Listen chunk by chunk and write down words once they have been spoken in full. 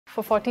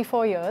For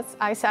 44 years,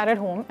 I sat at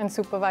home and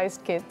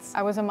supervised kids.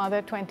 I was a mother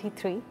at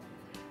 23,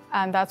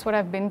 and that's what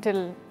I've been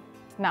till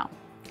now.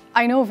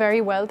 I know very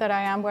well that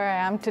I am where I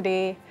am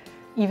today,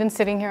 even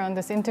sitting here on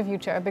this interview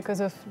chair, because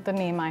of the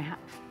name I have.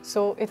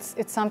 So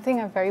it's something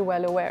I'm very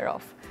well aware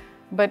of.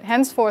 But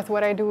henceforth,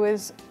 what I do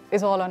is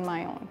all on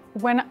my own.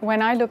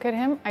 When I look at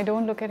him, I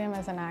don't look at him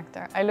as an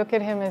actor. I look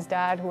at him as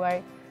dad, who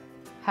I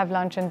have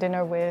lunch and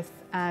dinner with,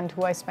 and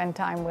who I spend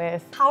time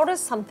with. How does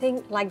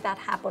something like that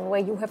happen, where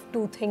you have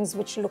two things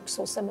which look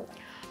so similar?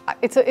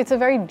 It's a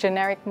very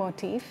generic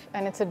motif,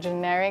 and it's a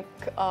generic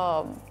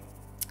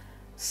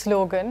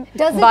slogan.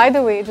 By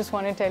the way, just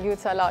want to tell you,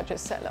 it's our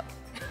largest seller.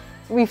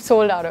 We've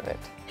sold out of it.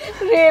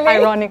 Really?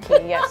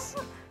 Ironically, yes.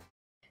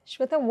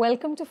 Shweta,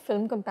 welcome to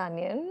Film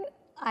Companion.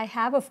 I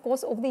have, of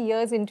course, over the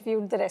years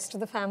interviewed the rest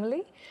of the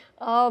family,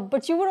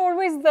 but you were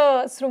always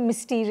the sort of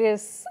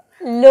mysterious,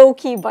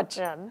 low-key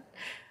Bachchan.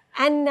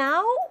 And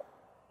now,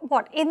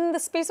 what, in the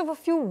space of a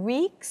few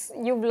weeks,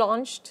 you've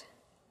launched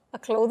a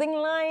clothing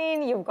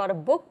line, you've got a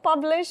book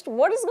published.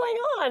 What is going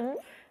on?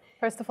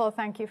 First of all,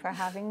 thank you for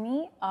having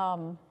me.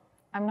 I'm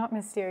not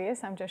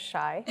mysterious, I'm just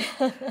shy.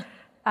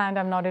 And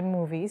I'm not in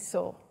movies,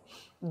 so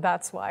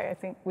that's why I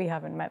think we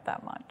haven't met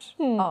that much.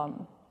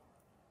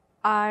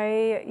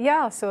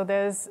 So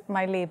there's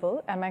my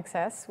label,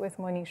 MXS, with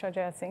Monisha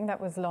Jaising, that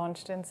was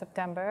launched in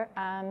September,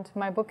 and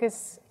my book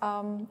is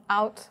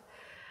out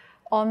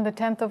on the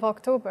 10th of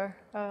October,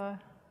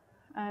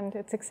 and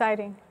it's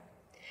exciting.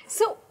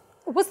 So,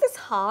 was this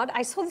hard?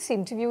 I saw this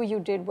interview you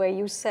did where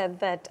you said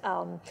that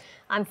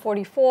I'm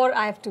 44,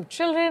 I have 2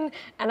 children,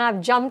 and I've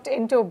jumped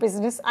into a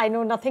business I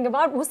know nothing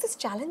about. Was this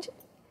challenging?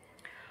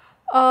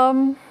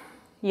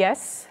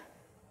 Yes.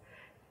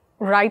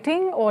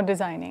 Writing or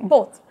designing?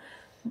 Both.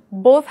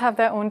 Both have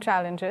their own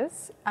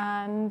challenges,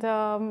 and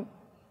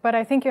but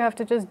I think you have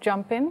to just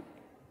jump in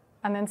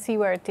and then see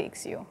where it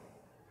takes you.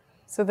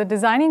 So the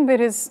designing bit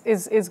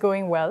is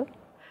going well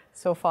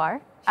so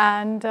far,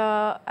 and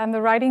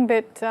the writing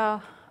bit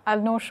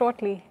I'll know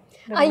shortly.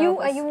 Are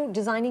you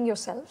designing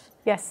yourself?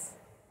 Yes,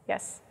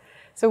 yes.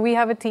 So we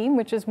have a team,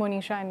 which is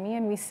Monisha and me,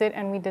 and we sit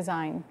and we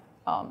design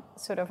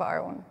sort of our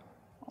own.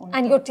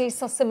 And your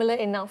tastes are similar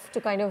enough to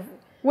kind of...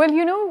 Well,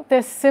 you know,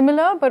 they're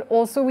similar, but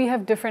also we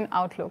have different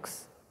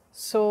outlooks.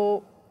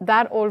 So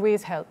that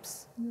always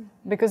helps,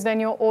 because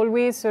then you're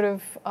always sort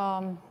of,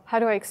 how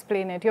do I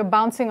explain it? You're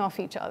bouncing off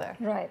each other.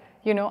 Right.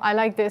 You know, I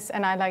like this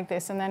and I like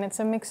this, and then it's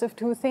a mix of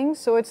two things.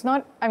 So it's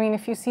not, I mean,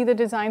 if you see the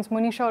designs,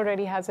 Monisha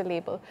already has a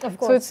label. Of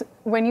course. So it's,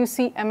 when you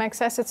see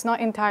MXS, it's not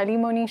entirely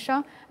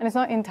Monisha and it's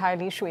not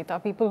entirely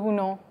Shweta. People who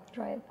know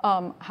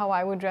how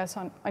I would dress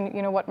on,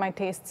 you know, what my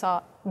tastes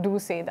are, do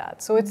say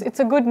that. So it's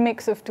a good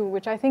mix of two,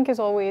 which I think is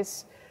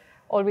always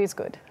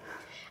good.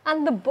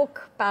 And the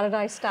book,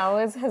 Paradise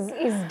Towers,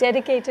 is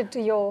dedicated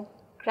to your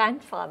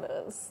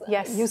grandfathers.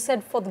 Yes. You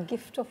said for the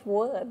gift of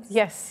words.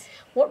 Yes.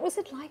 What was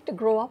it like to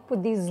grow up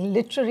with these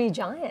literary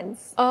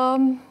giants?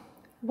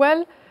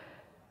 Well,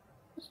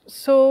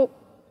 so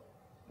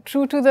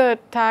true to the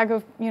tag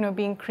of, you know,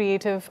 being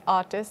creative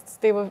artists,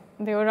 they were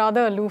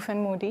rather aloof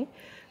and moody,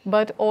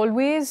 but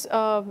always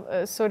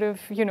sort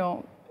of, you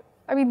know,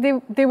 I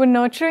mean, they were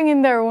nurturing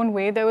in their own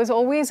way. There was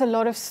always a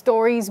lot of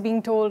stories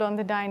being told on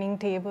the dining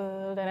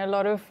table, and a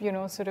lot of, you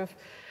know, sort of,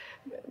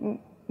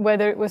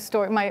 whether it was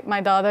my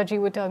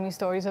Dadaji would tell me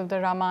stories of the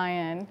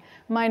Ramayana.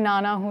 My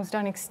Nana, who's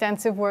done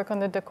extensive work on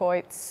the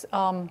dacoits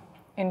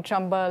in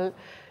Chambal,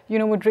 you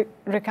know, would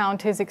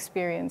recount his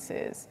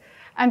experiences.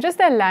 And just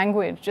their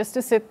language, just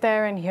to sit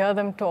there and hear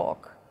them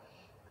talk.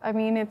 I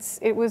mean,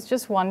 it was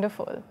just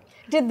wonderful.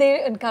 Did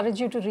they encourage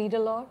you to read a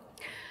lot?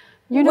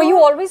 You know, were you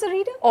always a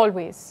reader?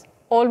 Always.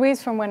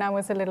 Always from when I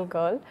was a little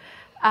girl.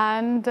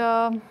 And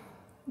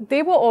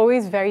they were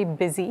always very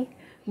busy,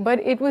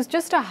 but it was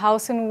just a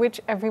house in which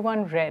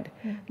everyone read.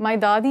 My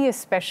Dadi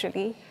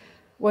especially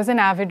was an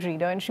avid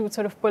reader, and she would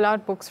sort of pull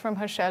out books from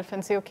her shelf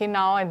and say, okay,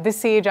 now at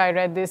this age I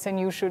read this and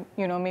you should,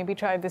 you know, maybe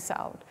try this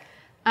out.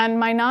 And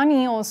my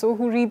Nani also,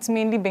 who reads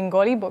mainly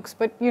Bengali books,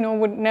 but, you know,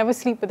 would never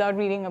sleep without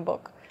reading a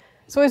book.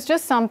 So it's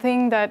just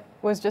something that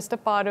was just a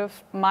part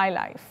of my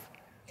life.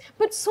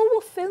 But so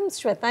were films,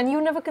 Shweta, and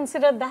you never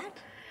considered that?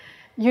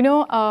 You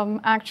know,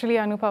 actually,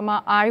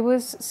 Anupama, I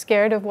was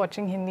scared of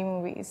watching Hindi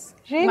movies.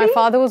 Really? My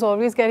father was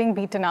always getting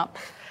beaten up.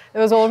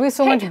 There was always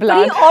so much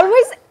blood. But he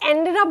always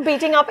ended up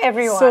beating up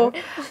everyone. So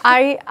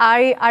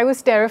I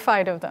was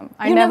terrified of them.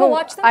 You never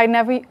watched them?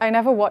 I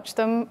never watched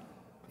them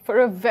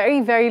for a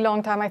very, very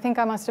long time. I think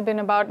I must have been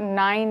about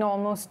 9,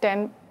 almost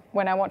 10,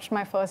 when I watched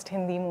my first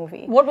Hindi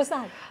movie. What was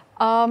that?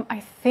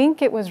 I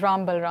think it was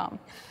Ram Balram.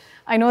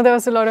 I know there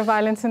was a lot of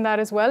violence in that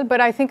as well,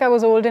 but I think I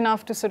was old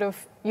enough to sort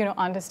of, you know,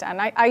 understand.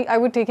 I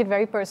would take it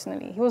very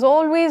personally. He was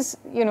always,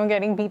 you know,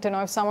 getting beaten,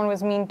 or if someone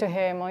was mean to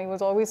him, or he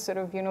was always sort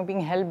of, you know, being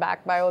held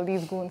back by all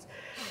these goons.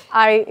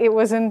 It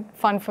wasn't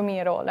fun for me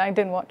at all. I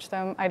didn't watch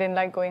them. I didn't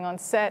like going on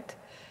set.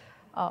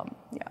 Yeah.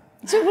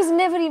 So it was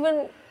never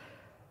even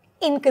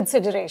in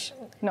consideration?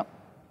 No,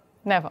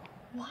 never.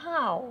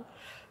 Wow.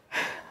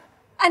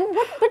 And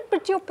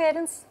but your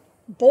parents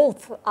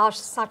both are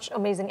such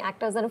amazing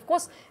actors and of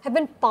course have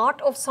been part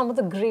of some of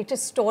the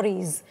greatest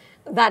stories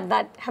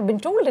that have been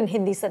told in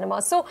Hindi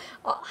cinema. So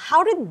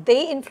how did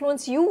they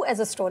influence you as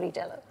a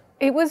storyteller?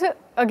 It was,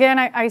 again,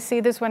 I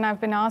say this when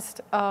I've been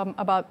asked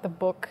about the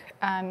book,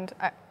 and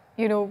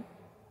you know,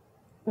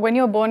 when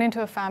you're born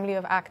into a family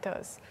of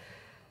actors,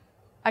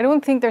 I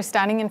don't think they're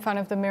standing in front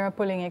of the mirror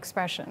pulling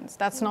expressions.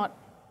 That's not,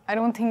 I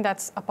don't think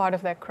that's a part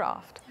of their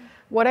craft.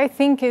 What I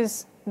think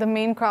is the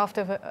main craft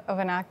of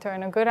an actor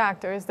and a good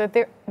actor is that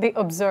they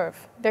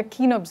observe. They're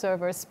keen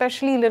observers,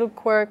 especially little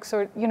quirks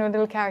or, you know,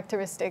 little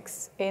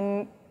characteristics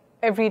in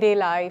everyday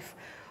life,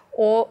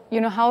 or,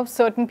 you know, how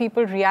certain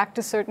people react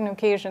to certain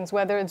occasions,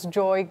 whether it's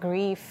joy,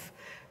 grief,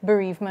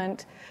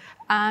 bereavement.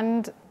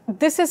 And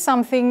this is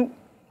something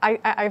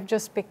I've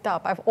just picked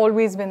up. I've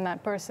always been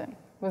that person.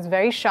 I was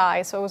very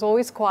shy, so I was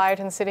always quiet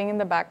and sitting in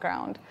the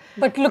background.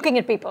 But looking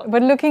at people.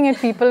 But looking at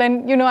people,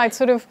 and, you know, I'd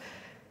sort of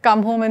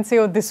come home and say,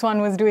 oh, this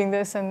one was doing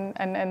this,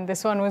 and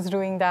this one was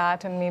doing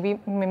that, and maybe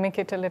mimic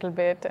it a little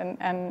bit.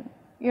 And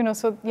you know,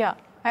 so yeah.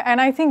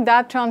 And I think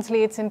that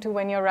translates into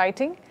when you're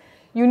writing.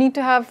 You need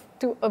to have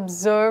to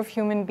observe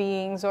human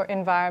beings or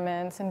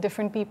environments and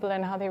different people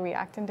and how they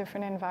react in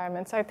different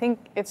environments. I think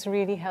it's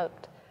really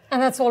helped.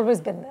 And that's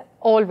always been there?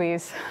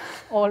 Always,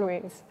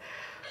 always.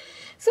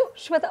 So,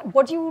 Shweta,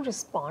 what do you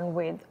respond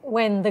with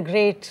when the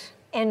great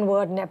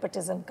N-word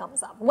nepotism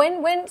comes up?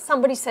 When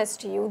somebody says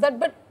to you that,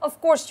 but of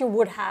course you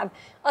would have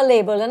a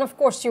label and of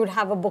course you would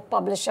have a book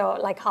publisher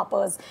like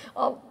Harper's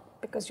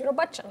because you're a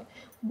Bachchan.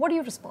 What do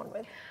you respond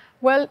with?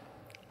 Well,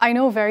 I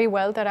know very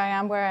well that I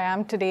am where I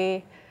am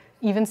today,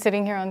 even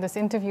sitting here on this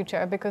interview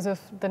chair, because of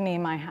the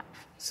name I have.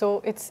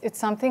 So it's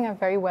something I'm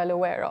very well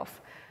aware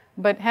of.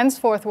 But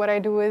henceforth, what I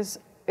do is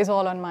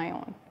all on my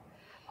own.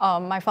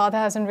 My father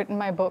hasn't written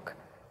my book.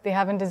 They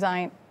haven't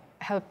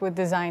helped with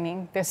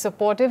designing. They're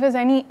supportive as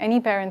any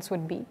parents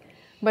would be.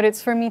 But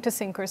it's for me to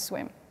sink or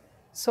swim.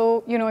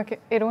 So, you know,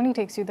 it only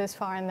takes you this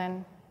far, and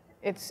then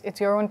it's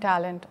your own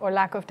talent or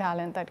lack of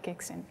talent that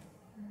kicks in.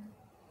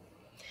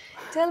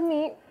 Tell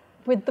me,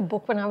 with the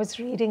book, when I was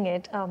reading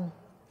it,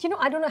 you know,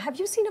 I don't know, have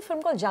you seen a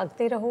film called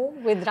Jagte Raho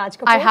with Raj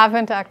Kapoor? I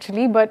haven't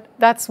actually, but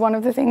that's one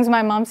of the things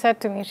my mom said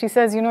to me. She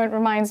says, you know, it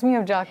reminds me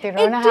of Jagte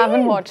Raho, and I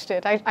haven't watched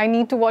it. I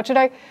need to watch it.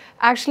 I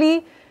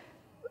actually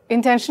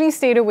intentionally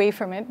stayed away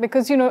from it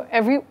because, you know,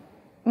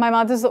 my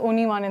mother's the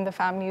only one in the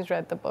family who's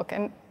read the book.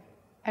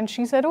 And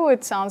she said, oh,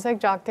 it sounds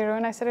like Jagte Raho.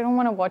 And I said, I don't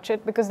want to watch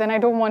it because then I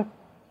don't want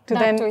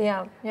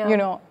to you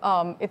know,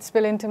 it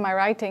spill into my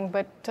writing.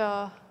 But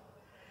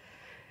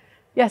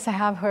yes, I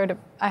have heard of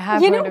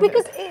it. You know,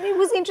 because it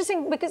was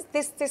interesting because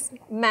this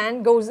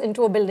man goes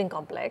into a building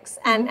complex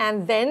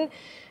and then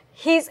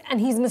he's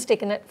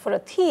mistaken it for a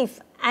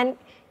thief, and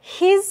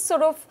he's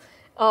sort of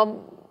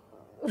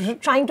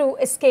trying to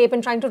escape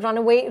and trying to run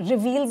away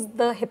reveals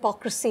the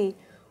hypocrisy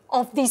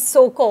of these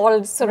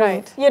so-called sort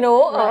of, you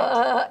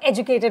know,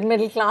 educated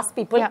middle-class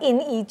people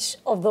in each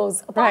of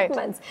those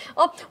apartments.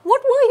 What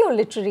were your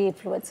literary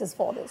influences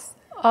for this?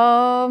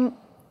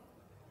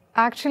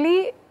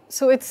 Actually,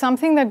 so it's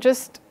something that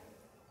just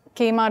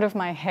came out of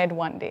my head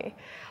one day.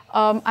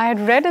 I had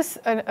read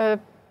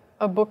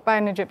a book by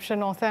an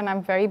Egyptian author, and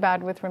I'm very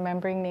bad with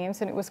remembering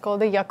names, and it was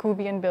called The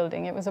Yaqubian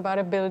Building. It was about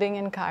a building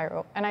in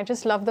Cairo, and I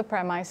just loved the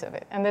premise of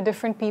it and the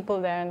different people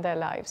there and their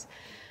lives.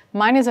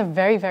 Mine is a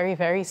very, very,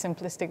 very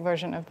simplistic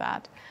version of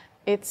that.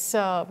 It's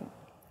a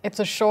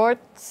short,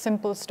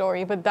 simple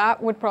story, but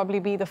that would probably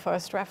be the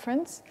first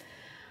reference.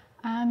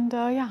 And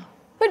yeah.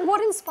 But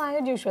what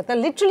inspired you, Shweta?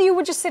 Literally, you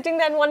were just sitting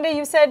there and one day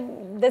you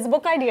said, there's a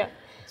book idea.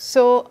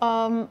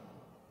 So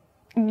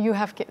you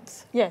have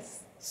kids.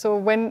 Yes. So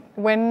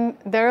when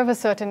they're of a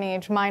certain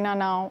age, mine are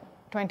now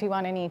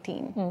 21 and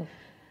 18,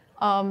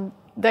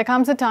 there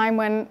comes a time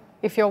when,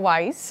 if you're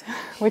wise,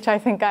 which I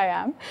think I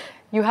am,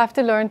 you have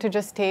to learn to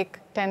just take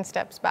 10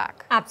 steps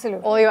back.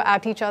 Absolutely. Or you're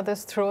at each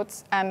other's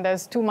throats and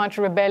there's too much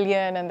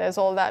rebellion and there's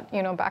all that,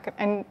 you know, back,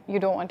 and you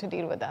don't want to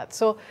deal with that.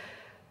 So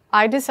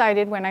I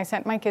decided when I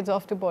sent my kids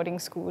off to boarding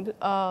school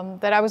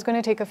that I was going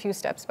to take a few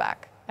steps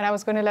back and I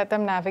was going to let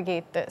them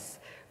navigate this.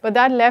 But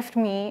that left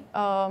me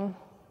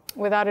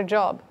without a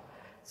job.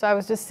 So I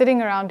was just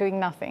sitting around doing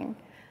nothing.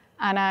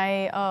 And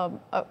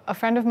a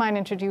friend of mine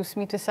introduced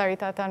me to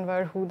Sarita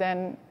Tanwar, who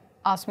then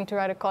asked me to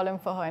write a column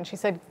for her. And she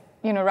said,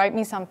 you know, write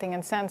me something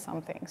and send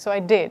something. So I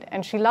did,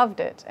 and she loved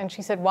it. And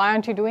she said, why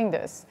aren't you doing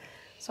this?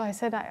 So I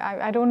said,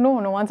 I don't know,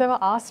 no one's ever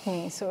asked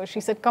me. So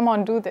she said, come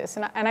on, do this.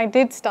 And I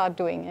did start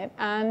doing it.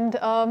 And,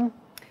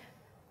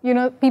 you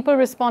know, people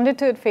responded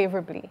to it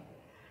favorably.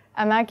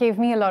 And that gave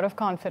me a lot of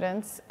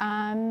confidence.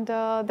 And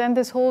then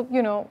this whole,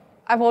 you know,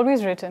 I've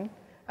always written.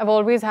 I've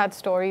always had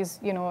stories,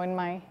 you know, in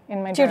my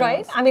journals. Do you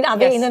write? I mean, are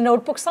they in a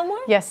notebook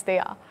somewhere? Yes, they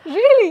are.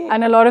 Really?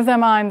 And a lot of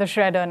them are in the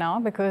shredder now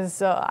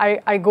because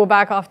I go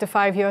back after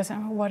 5 years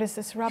and what is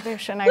this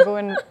rubbish? And I go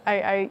and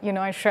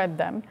I shred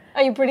them.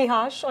 Are you pretty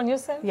harsh on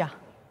yourself? Yeah.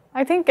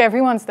 I think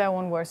everyone's their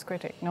own worst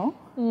critic, no?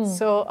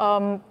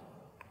 So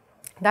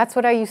that's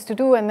what I used to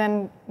do. And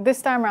then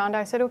this time around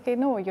I said, okay,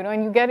 no, you know,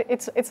 and you get,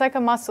 it's like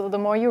a muscle. The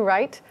more you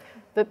write,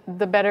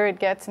 the better it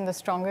gets and the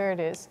stronger it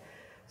is.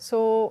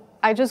 So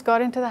I just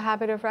got into the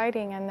habit of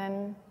writing, and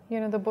then,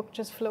 the book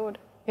just flowed.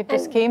 It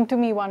just came to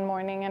me one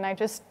morning, and I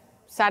just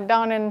sat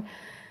down and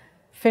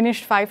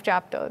finished 5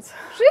 chapters.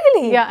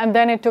 Really? Yeah, and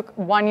then it took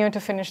 1 year to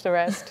finish the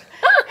rest.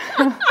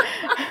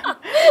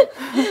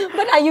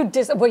 But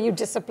were you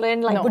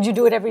disciplined? Like, No. would you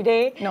do it every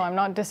day? No, I'm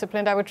not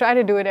disciplined. I would try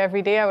to do it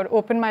every day. I would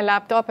open my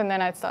laptop and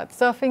then I'd start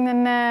surfing the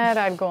net.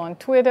 I'd go on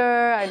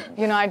Twitter.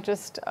 I'd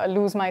just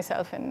lose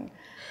myself in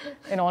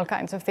all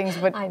kinds of things.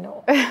 But I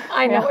know.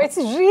 It's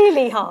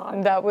really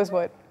hard. that was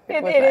what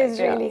it was It like, is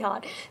really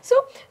hard. So,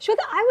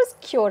 Shweta, I was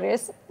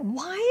curious,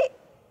 why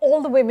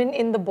all the women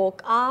in the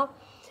book are,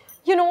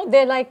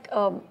 they're like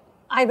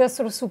either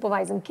sort of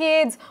supervising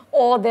kids,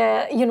 or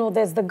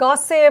there's the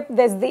gossip,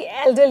 there's the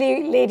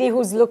elderly lady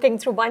who's looking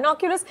through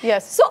binoculars.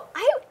 Yes. So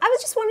I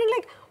was just wondering,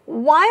 like,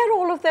 why are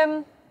all of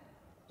them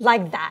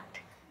like that?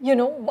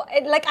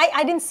 Like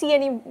I didn't see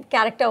any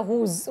character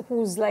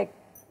who's like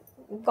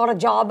got a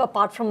job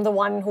apart from the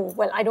one who,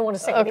 well, I don't want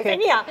to say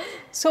anything. Yeah.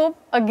 So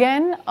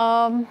again,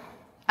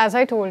 as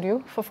I told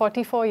you, for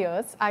 44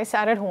 years, I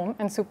sat at home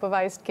and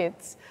supervised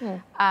kids,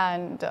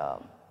 and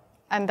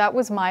that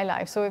was my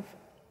life. So if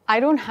I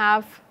don't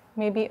have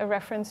maybe a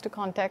reference to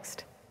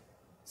context,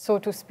 so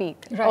to speak,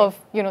 of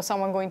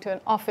someone going to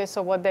an office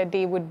or what their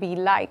day would be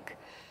like,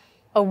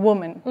 a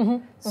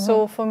woman.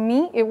 So for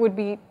me, it would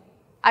be.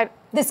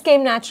 This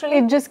came naturally?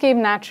 It just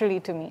came naturally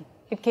to me.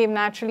 It came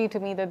naturally to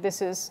me that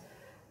this is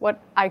what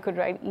I could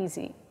write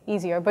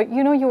easier. But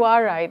you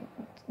are right.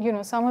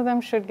 Some of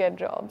them should get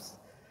jobs.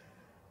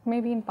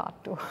 Maybe in part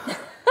 2.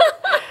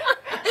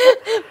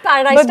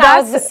 Paradise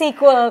Stars, the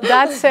sequel.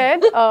 That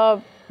said,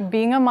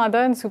 being a mother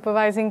and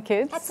supervising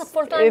kids, that's a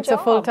full-time job. It's a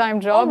full-time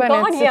job, oh, and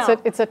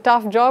God, it's a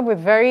tough job with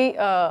very,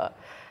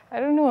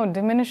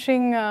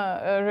 diminishing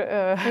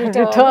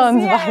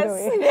returns, yes, by the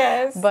way.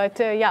 Yes. But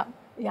yeah.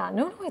 Yeah,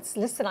 no,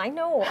 listen, I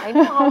know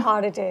how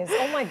hard it is.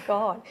 Oh my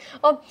God.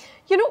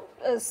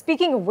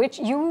 Speaking of which,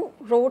 you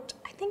wrote,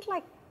 I think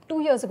like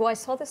 2 years ago, I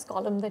saw this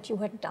column that you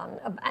had done,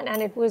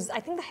 and it was, I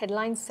think the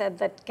headline said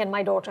that, can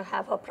my daughter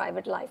have her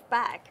private life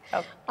back?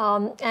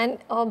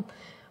 Oh.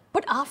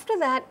 But after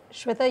that,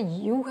 Shweta,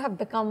 you have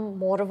become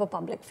more of a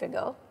public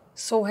figure.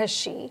 So has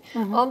she.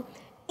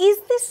 Is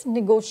this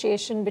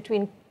negotiation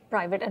between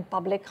private and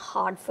public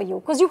hard for you?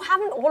 Because you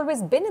haven't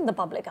always been in the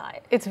public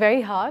eye. It's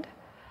very hard.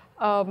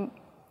 I'm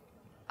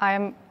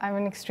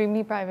an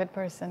extremely private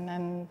person,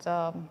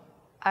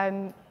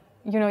 and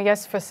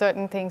yes, for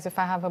certain things, if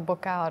I have a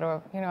book out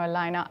or a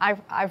line out,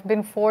 I've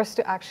been forced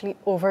to actually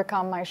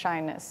overcome my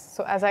shyness.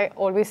 So as I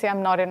always say,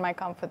 I'm not in my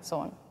comfort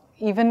zone.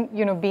 Even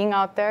being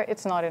out there,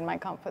 it's not in my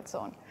comfort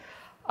zone.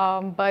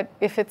 But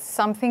if it's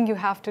something you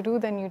have to do,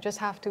 then you just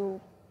have to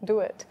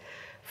do it.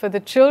 For the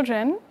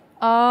children,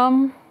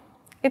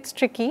 it's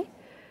tricky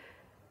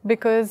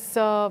because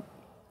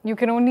you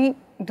can only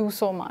do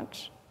so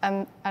much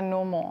and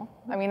no more.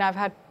 I mean, I've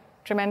had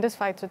tremendous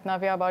fights with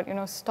Navya about,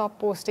 stop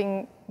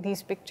posting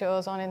these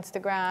pictures on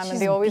Instagram. She's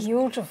and they always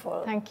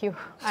beautiful. Thank you.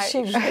 She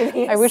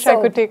really I wish so.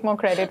 I could take more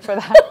credit for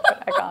that,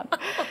 but I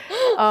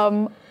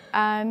can't.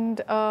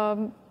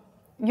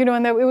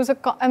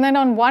 And then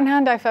on one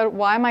hand, I felt,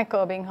 why am I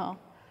curbing her?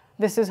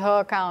 This is her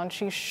account.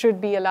 She should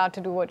be allowed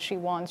to do what she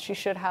wants. She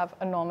should have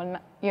a normal,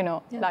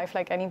 life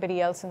like anybody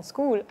else in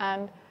school.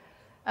 And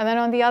then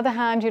on the other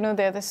hand,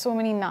 there's so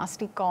many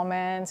nasty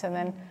comments,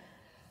 and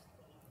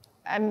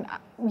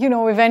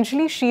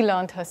eventually she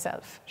learned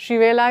herself. She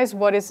realized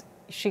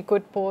she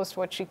could post,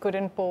 what she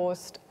couldn't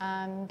post,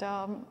 and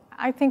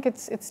I think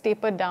it's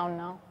tapered down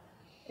now.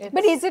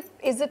 But is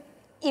it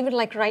even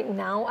like right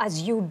now,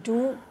 as you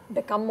do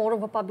become more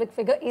of a public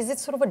figure, is it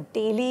sort of a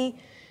daily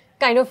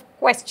kind of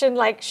question,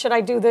 like, should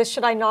I do this,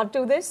 should I not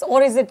do this,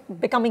 or is it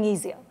becoming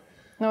easier?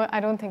 No,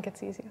 I don't think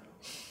it's easier.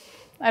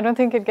 I don't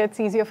think it gets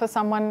easier for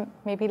someone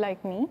maybe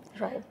like me.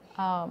 Right.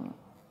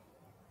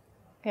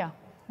 Yeah,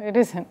 it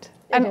isn't.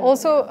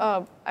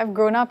 Also, I've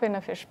grown up in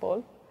a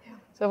fishbowl. Yeah.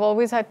 So I've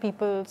always had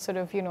people sort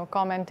of,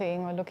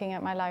 commenting or looking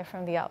at my life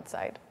from the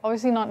outside.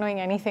 Obviously not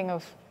knowing anything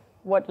of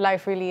what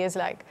life really is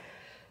like.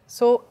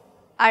 So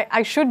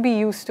I should be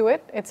used to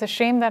it. It's a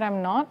shame that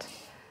I'm not.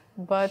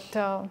 But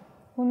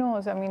who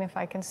knows? I mean, if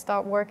I can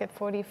start work at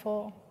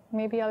 44,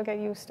 maybe I'll get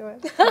used to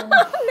it.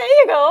 There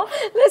you go.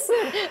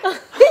 Listen,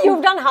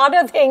 you've done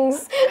harder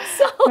things.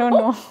 So.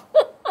 No.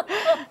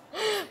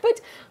 But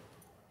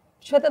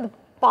Shweta, the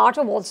part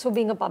of also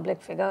being a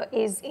public figure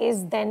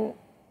is then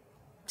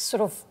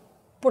sort of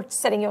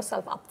setting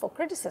yourself up for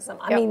criticism.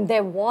 I mean,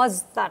 there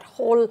was that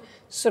whole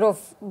sort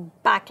of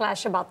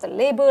backlash about the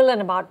label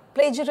and about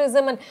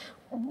plagiarism. And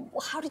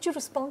how did you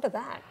respond to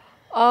that?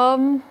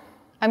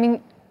 I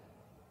mean,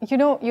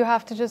 you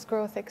have to just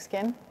grow thick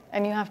skin,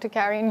 and you have to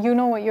carry, and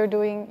what you're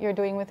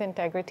doing with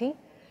integrity.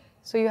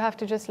 So you have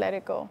to just let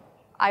it go.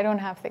 I don't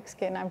have thick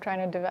skin. I'm trying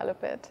to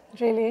develop it.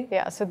 Really?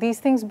 Yeah, so these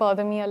things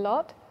bother me a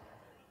lot,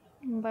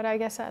 but I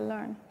guess I'll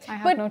learn. I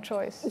have no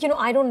choice.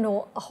 I don't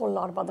know a whole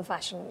lot about the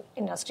fashion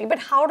industry, but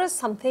how does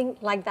something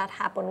like that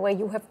happen where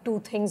you have two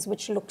things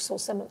which look so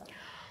similar?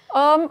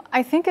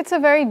 I think it's a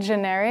very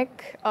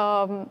generic,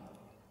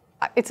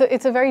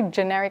 it's a very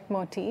generic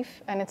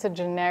motif, and it's a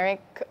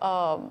generic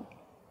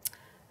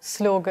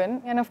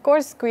slogan. And of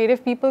course,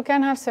 creative people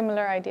can have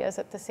similar ideas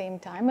at the same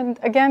time. And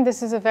again,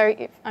 this is a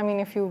very, I mean,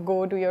 if you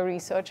go do your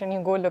research and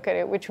you go look at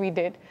it, which we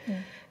did,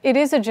 it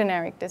is a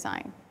generic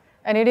design.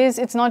 And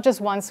it's not just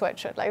one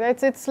sweatshirt like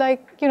that. It's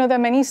like, you know, there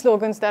are many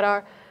slogans that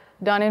are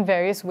done in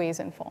various ways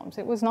and forms.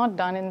 It was not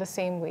done in the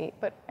same way.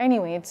 But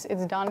anyway, it's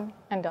done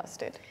and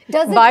dusted.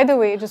 By the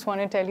way, just want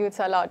to tell you, it's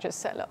our largest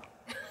seller.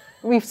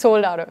 We've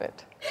sold out of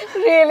it.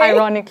 Really?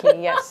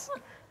 Ironically, yes.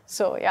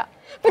 So, yeah.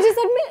 But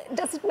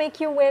does it make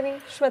you wary,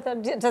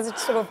 Shweta? Does it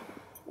sort of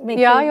make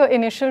you... Yeah, your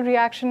initial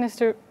reaction is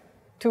to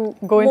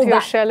go into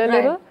your shell a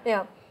little.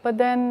 Yeah. But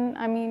then,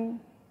 I mean,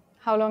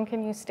 how long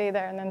can you stay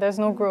there? And then there's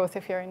no growth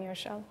if you're in your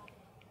shell.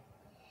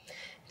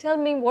 Tell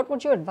me, what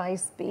would your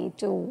advice be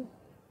to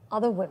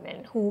other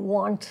women who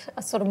want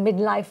a sort of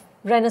midlife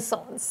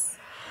renaissance?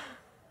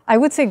 I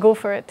would say go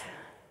for it.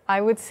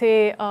 I would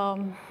say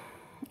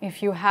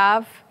if you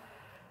have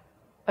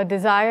a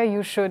desire,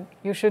 you should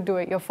do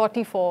it. You're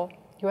 44,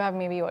 you have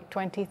maybe, what,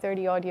 20,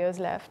 30 odd years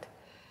left.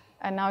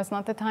 And now is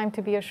not the time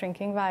to be a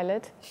shrinking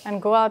violet.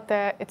 And go out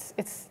there.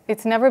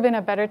 It's never been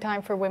a better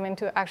time for women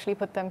to actually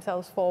put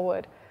themselves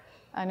forward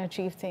and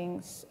achieve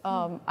things.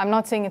 I'm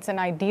not saying it's an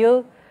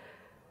ideal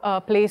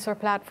place or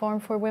platform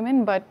for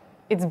women, but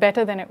it's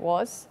better than it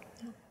was.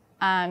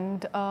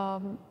 And,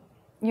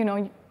 you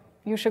know,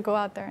 you should go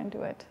out there and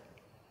do it.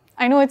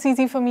 I know it's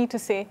easy for me to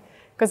say,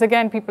 because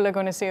again, people are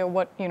going to say, oh,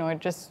 what, you know, it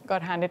just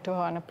got handed to her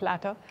on a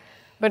platter.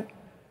 But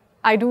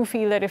I do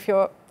feel that if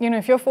you're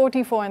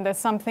 44 and there's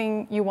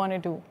something you want to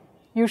do,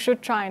 you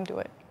should try and do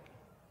it.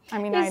 I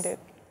mean, I did.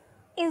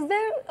 Is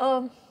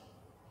there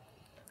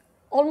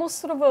almost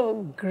sort of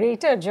a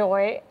greater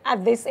joy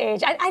at this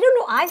age? I don't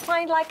know. I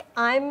find like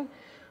I'm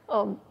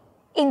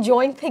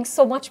enjoying things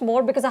so much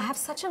more because I have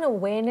such an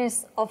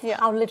awareness of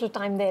how little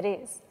time there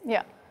is.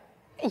 Yeah.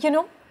 You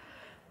know?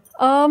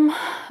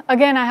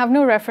 Again, I have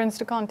no reference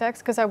to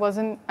context because I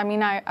wasn't, I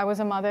mean, I was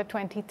a mother at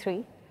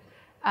 23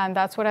 and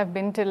that's what I've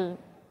been till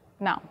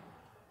now.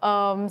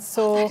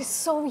 So that is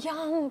so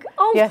young.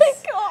 Oh yes.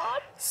 my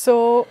God.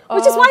 So,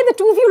 which is why the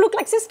two of you look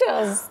like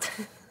sisters.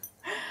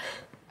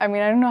 I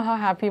mean, I don't know how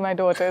happy my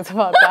daughter is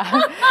about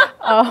that.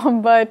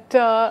 But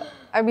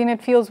I mean,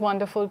 it feels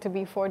wonderful to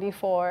be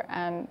 44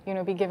 and, you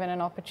know, be given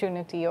an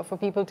opportunity or for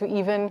people to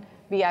even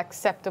be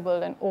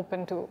acceptable and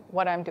open to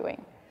what I'm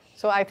doing.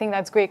 So I think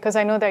that's great because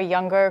I know they're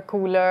younger,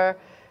 cooler,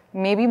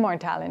 maybe more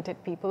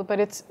talented people, but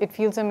it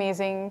feels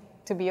amazing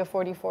to be a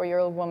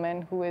 44-year-old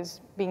woman who is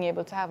being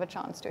able to have a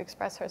chance to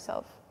express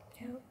herself.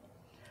 Yeah.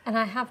 And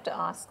I have to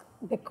ask,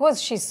 because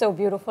she's so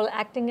beautiful,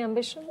 acting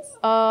ambitions?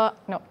 No.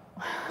 Not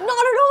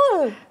at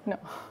all? No.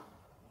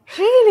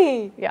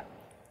 Really? Yeah.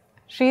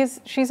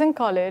 She's in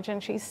college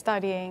and she's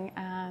studying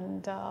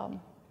and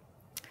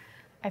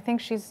I think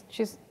she's,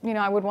 you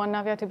know, I would want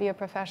Navya to be a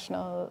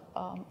professional,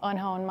 earn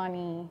her own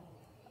money,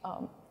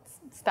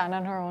 stand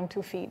on her own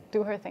 2 feet,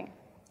 do her thing.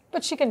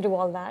 But she can do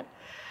all that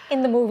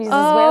in the movies as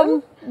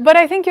well. But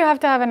I think you have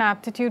to have an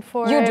aptitude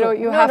for it. Do. Or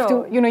you have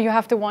to, you know, you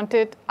have to want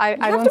it. You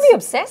have to be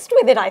obsessed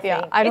with it, I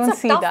think. Yeah, I don't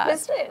see that.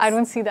 Business. I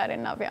don't see that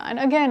in Navya. And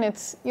again,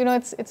 it's, you know,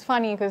 it's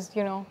funny because,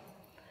 you know,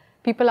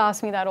 people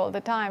ask me that all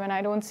the time and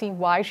I don't see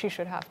why she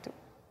should have to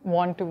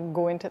want to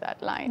go into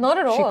that line. Not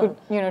at all. She could,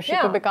 you know, she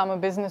could become a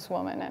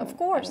businesswoman and, of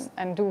course.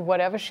 and do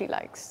whatever she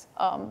likes.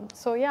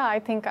 So yeah, I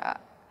think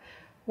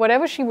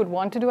whatever she would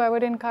want to do, I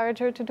would encourage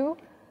her to do,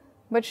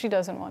 but she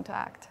doesn't want to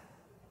act.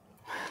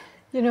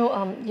 You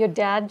know, your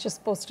dad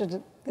just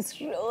posted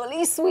this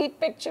really sweet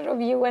picture of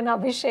you and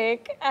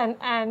Abhishek,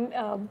 and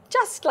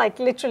just like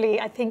literally,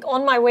 I think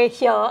on my way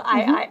here,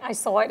 I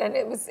saw it, and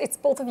it's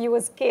both of you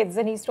as kids,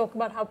 and he's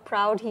talking about how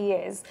proud he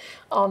is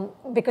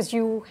because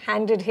you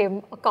handed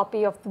him a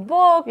copy of the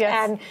book,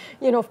 and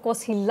you know, of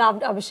course, he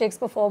loved Abhishek's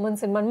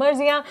performance in Man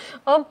Marziyan.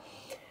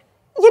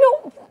 You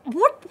know,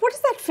 what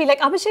does that feel like?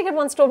 Abhishek had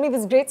once told me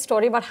this great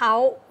story about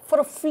how,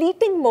 for a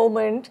fleeting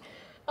moment,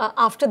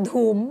 after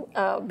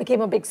Dhoom became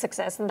a big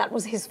success, and that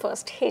was his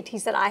first hit, he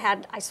said,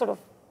 I sort of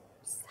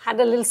had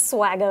a little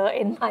swagger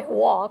in my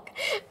walk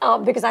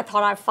because I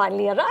thought I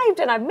finally arrived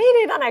and I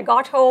made it, and I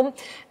got home,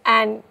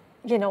 and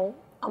you know,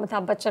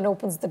 Amitabh Bachchan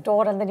opens the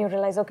door and then you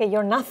realize, okay,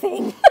 you're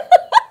nothing.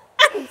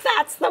 And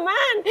that's the man.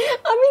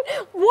 I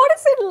mean, what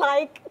is it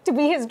like to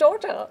be his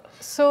daughter?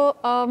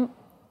 So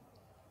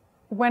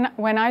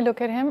when I look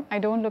at him, I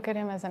don't look at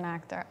him as an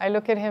actor. I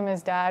look at him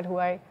as dad who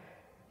I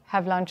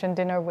have lunch and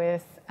dinner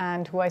with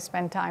and who I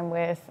spend time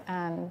with.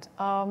 And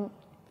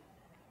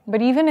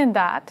but even in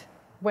that,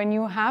 when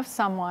you have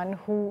someone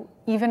who,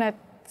 even at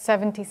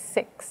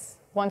 76,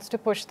 wants to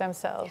push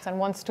themselves and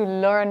wants to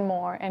learn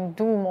more and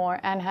do more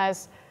and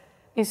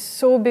is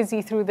so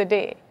busy through the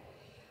day,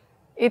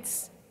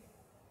 it's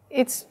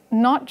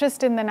not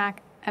just in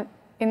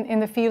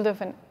the field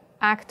of an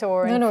actor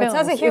or in films. It's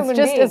as a human being.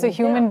 It's just as a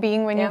human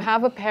being when you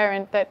have a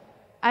parent that,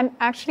 and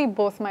actually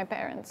both my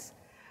parents.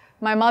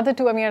 My mother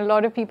too, I mean, a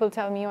lot of people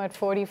tell me, oh, at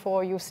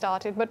 44 you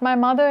started, but my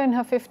mother in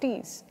her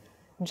 50s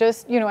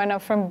Just, you know,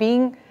 and from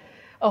being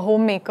a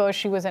homemaker,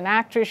 she was an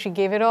actress, she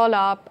gave it all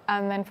up.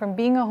 And then from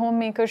being a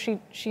homemaker, she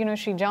you know,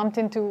 she jumped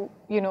into,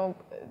 you know,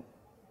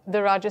 the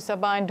Rajya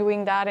Sabha and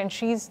doing that. And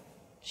she's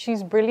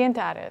brilliant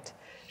at it.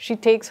 She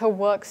takes her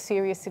work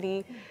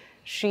seriously.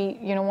 She,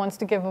 you know, wants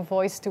to give a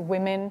voice to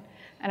women.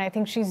 And I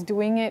think she's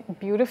doing it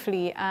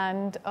beautifully.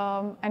 And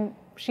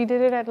she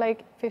did it at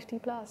like 50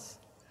 plus.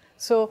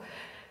 So,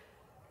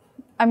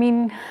 I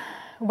mean,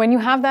 when you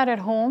have that at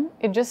home,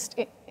 it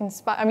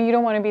inspires. I mean, you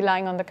don't want to be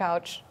lying on the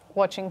couch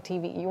watching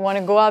TV. You want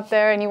to go out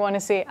there and you want to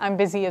say, I'm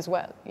busy as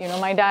well. You know,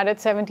 my dad at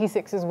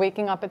 76 is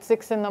waking up at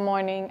 6 in the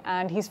morning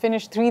and he's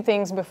finished 3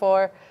 things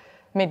before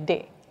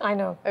midday. I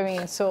know. I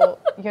mean, so,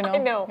 you know. I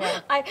know.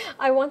 Yeah.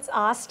 I once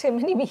asked him,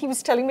 and he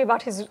was telling me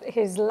about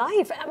his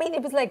life. I mean,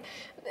 it was like,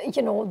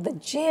 you know, the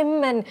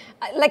gym, and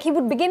like he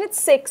would begin at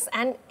 6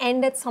 and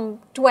end at some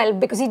 12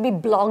 because he'd be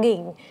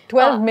blogging.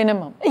 12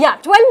 minimum. Yeah,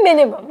 12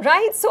 minimum,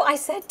 right? So I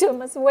said to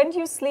him, I said, when do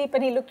you sleep?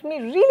 And he looked at me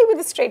really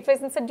with a straight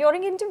face and said,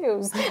 during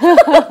interviews.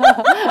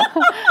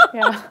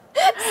 Yeah.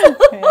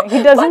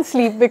 He doesn't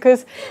sleep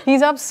because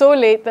he's up so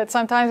late that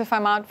sometimes if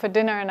I'm out for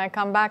dinner and I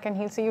come back and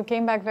he'll say, you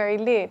came back very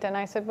late. And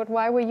I said, but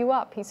why were you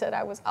up? He said,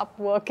 I was up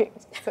working.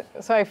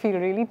 So I feel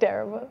really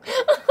terrible.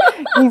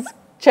 He's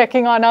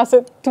checking on us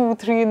at 2,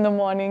 3 in the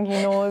morning. He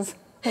knows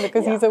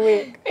because he's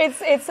awake.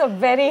 It's a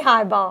very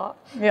high bar.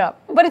 Yeah.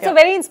 But it's a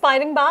very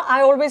inspiring bar.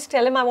 I always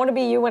tell him I want to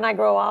be you when I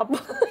grow up.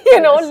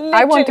 You know, literally.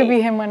 I want to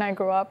be him when I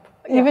grow up.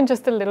 Even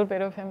just a little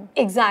bit of him.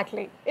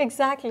 Exactly.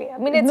 I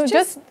mean, it's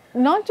just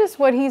not just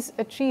what he's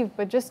achieved,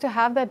 but just to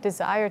have that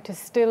desire to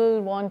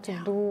still want to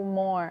do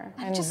more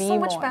and just be so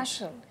much more.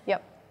 passion.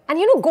 Yep. And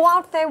you know, go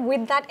out there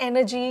with that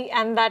energy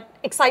and that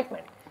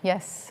excitement.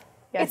 Yes.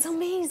 It's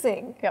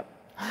amazing. Yep.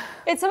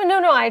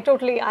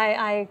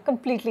 I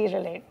completely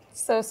relate.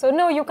 So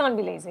no, you can't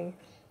be lazy.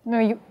 No,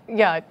 you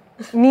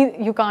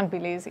can't be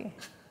lazy.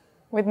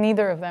 With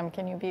neither of them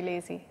can you be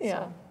lazy.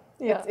 Yeah.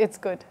 So it's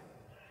good.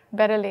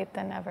 Better late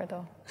than never,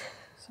 though.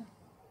 So.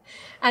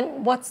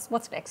 And what's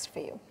next for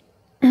you?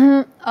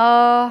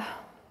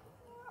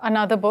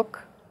 Another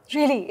book.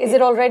 Really? Is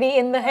it already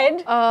in the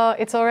head?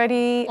 It's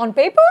already... On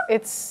paper?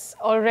 It's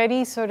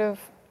already sort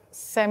of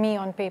semi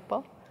on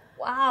paper.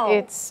 Wow.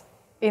 It's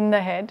in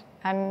the head,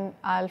 and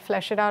I'll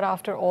flesh it out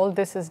after all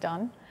this is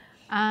done.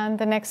 And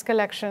the next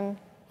collection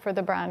for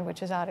the brand,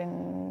 which is out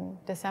in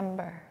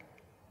December.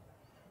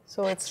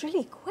 So it's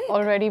really quick.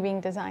 Already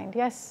being designed,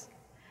 yes.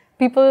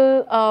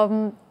 People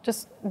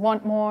just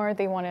want more,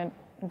 they want to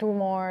do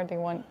more, they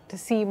want to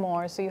see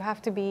more. So you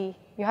have to be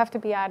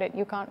at it,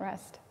 you can't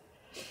rest.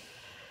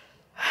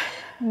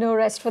 No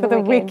rest for the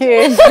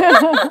wicked.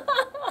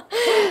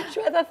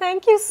 Shweta,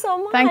 thank you so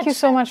much. Thank you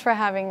so much for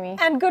having me.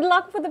 And good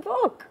luck for the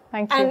book.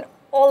 Thank you. And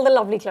all the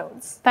lovely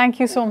clothes. Thank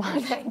you so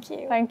much. Thank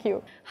you. Thank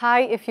you.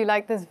 Hi, if you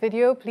like this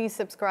video, please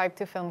subscribe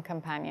to Film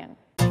Companion.